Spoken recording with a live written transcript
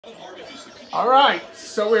Alright,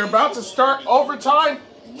 so we're about to start overtime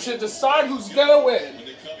to decide who's gonna win.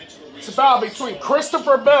 It's a battle between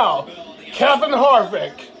Christopher Bell, Kevin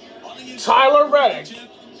Harvick, Tyler Reddick,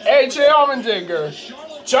 AJ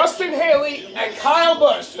Allmendinger, Justin Haley, and Kyle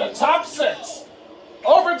Busch, the top six.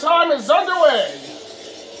 Overtime is underway.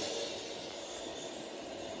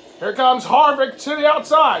 Here comes Harvick to the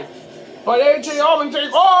outside, but AJ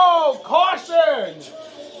Allmendinger, oh, caution!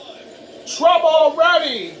 Trouble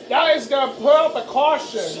already. That is going to put up a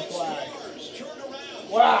caution flag.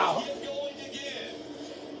 Wow.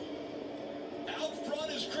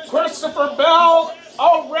 Christopher Bell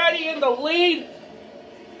already in the lead.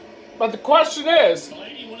 But the question is,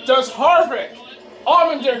 does Harvick,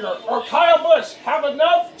 Allmendinger, or Kyle Busch have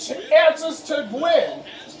enough chances to win?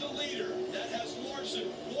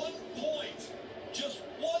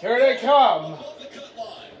 Here they come.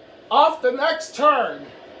 Off the next turn.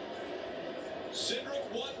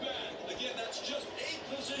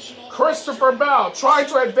 Christopher Bell trying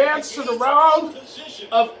to advance to the round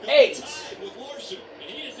of 8.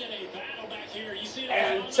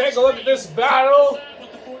 And take a look at this battle.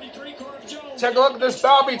 Take a look at this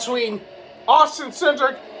battle between Austin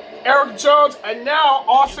Cindric, Eric Jones, and now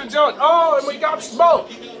Austin Jones. Oh, and we got smoke.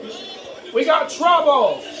 We got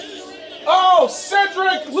trouble. Oh,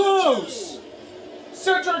 Cindric loose.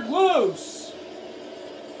 Cindric loose.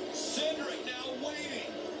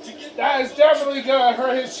 That is definitely going to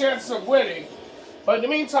hurt his chances of winning. But in the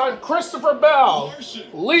meantime, Christopher Bell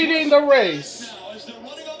leading the race. As they're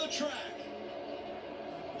running on the track.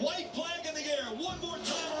 White flag in the air. One more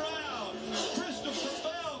time around. Christopher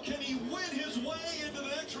Bell, can he win his way into the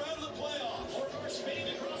next round of the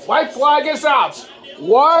playoffs? White flag is out.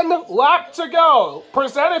 1 lap to go.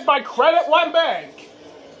 Presented by Credit One Bank.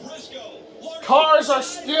 Cars are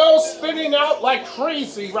still spinning out like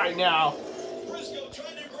crazy right now.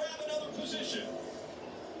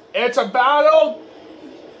 It's a battle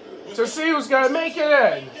to see who's going to make it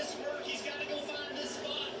in.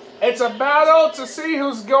 It's a battle to see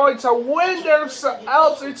who's going to win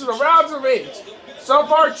themselves into the rounds of 8. So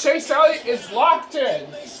far, Chase Elliott is locked in.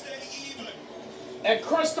 And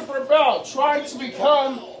Christopher Bell trying to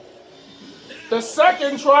become the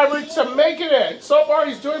second driver to make it in. So far,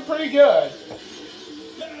 he's doing pretty good.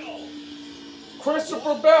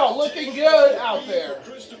 Christopher Bell looking good out there.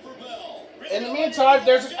 In the meantime,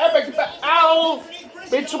 there's an epic battle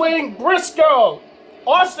between Briscoe,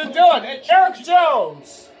 Austin Dillon, and Eric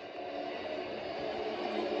Jones.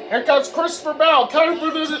 Here comes Christopher Bell coming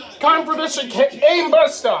for the chicane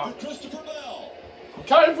bus stop.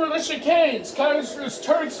 Coming for the chicanes, coming for his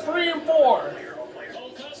turns 3 and 4.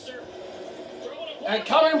 And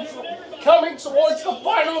coming towards the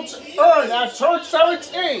final turn at turn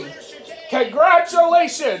 17.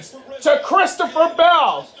 Congratulations to Christopher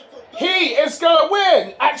Bell. He is going to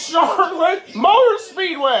win at Charlotte Motor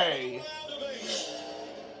Speedway.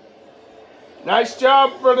 Nice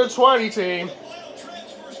job for the 20 team.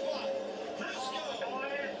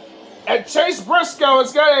 And Chase Briscoe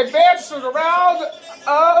is going to advance to the round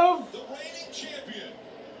of...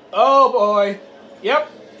 Oh boy. Yep.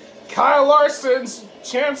 Kyle Larson's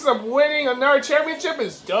chance of winning another championship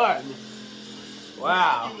is done.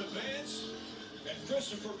 Wow.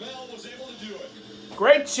 Christopher Bell was able to do it.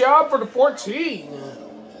 Great job for the 14.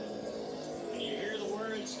 And you hear the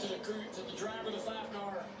words to the driver of the 5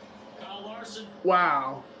 car, Kyle Larson.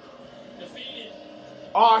 Wow. Defeated.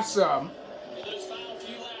 Awesome. In those final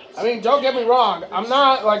few laps. I mean, don't get me wrong. I'm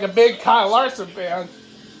not like a big Kyle Larson fan.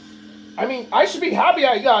 I mean, I should be happy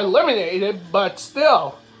I got eliminated, but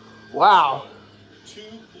still. Wow.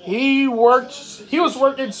 He was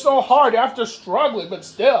working so hard after struggling, but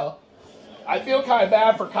still. I feel kind of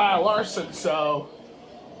bad for Kyle Larson, so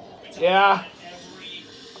yeah,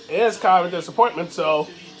 it is kind of a disappointment. So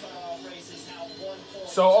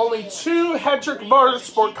only 2 Hendrick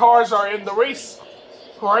Motorsport cars are in the race,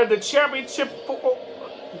 who are in the championship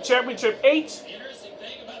 8.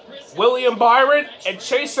 William Byron and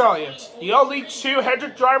Chase Elliott. The only 2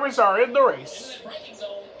 Hendrick drivers are in the race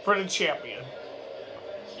for the champion.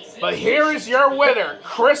 But here is your winner,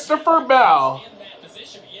 Christopher Bell.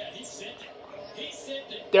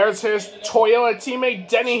 There's his Toyota teammate,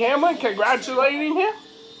 Denny Hamlin, congratulating him.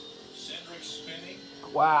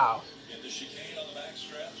 Wow.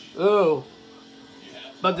 Ooh.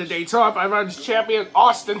 But the Daytona 500 champion,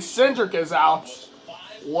 Austin Cindric, is out.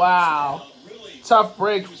 Wow. Tough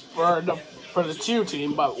break for the 2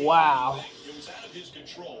 team, but wow.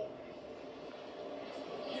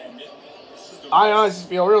 I honestly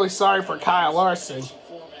feel really sorry for Kyle Larson.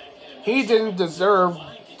 He didn't deserve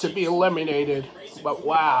to be eliminated, but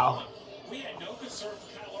wow.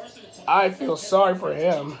 I feel sorry for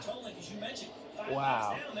him.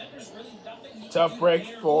 Wow. Tough break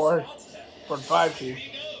for the 5T.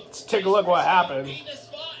 Let's take a look what happened.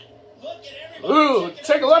 Ooh,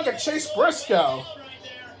 take a look at Chase Briscoe.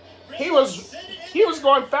 He was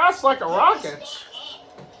going fast like a rocket.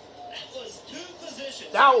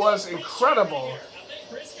 That was incredible.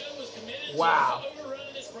 Wow.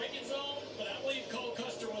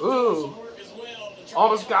 Ooh.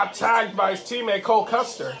 Almost got tagged by his teammate Cole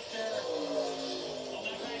Custer.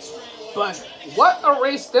 But what a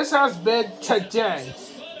race this has been today.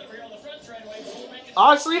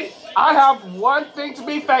 Honestly, I have one thing to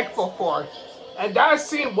be thankful for, and that is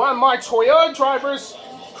seeing one of my Toyota drivers,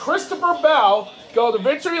 Christoper Bell, go to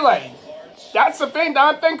victory lane. That's the thing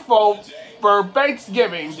that I'm thankful for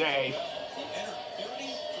Thanksgiving Day.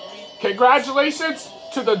 Congratulations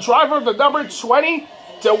to the driver of the number 20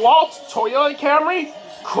 DeWalt Toyota Camry,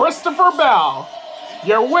 Christoper Bell,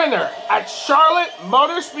 your winner at Charlotte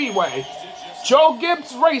Motor Speedway. Joe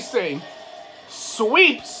Gibbs Racing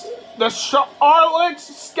sweeps the Charlotte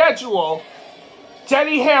schedule.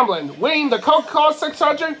 Denny Hamlin winning the Coca-Cola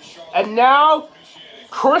 600, and now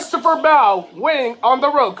Christoper Bell winning on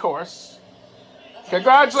the road course.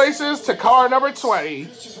 Congratulations to car number 20.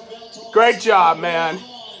 Great job, man.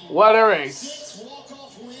 What a race.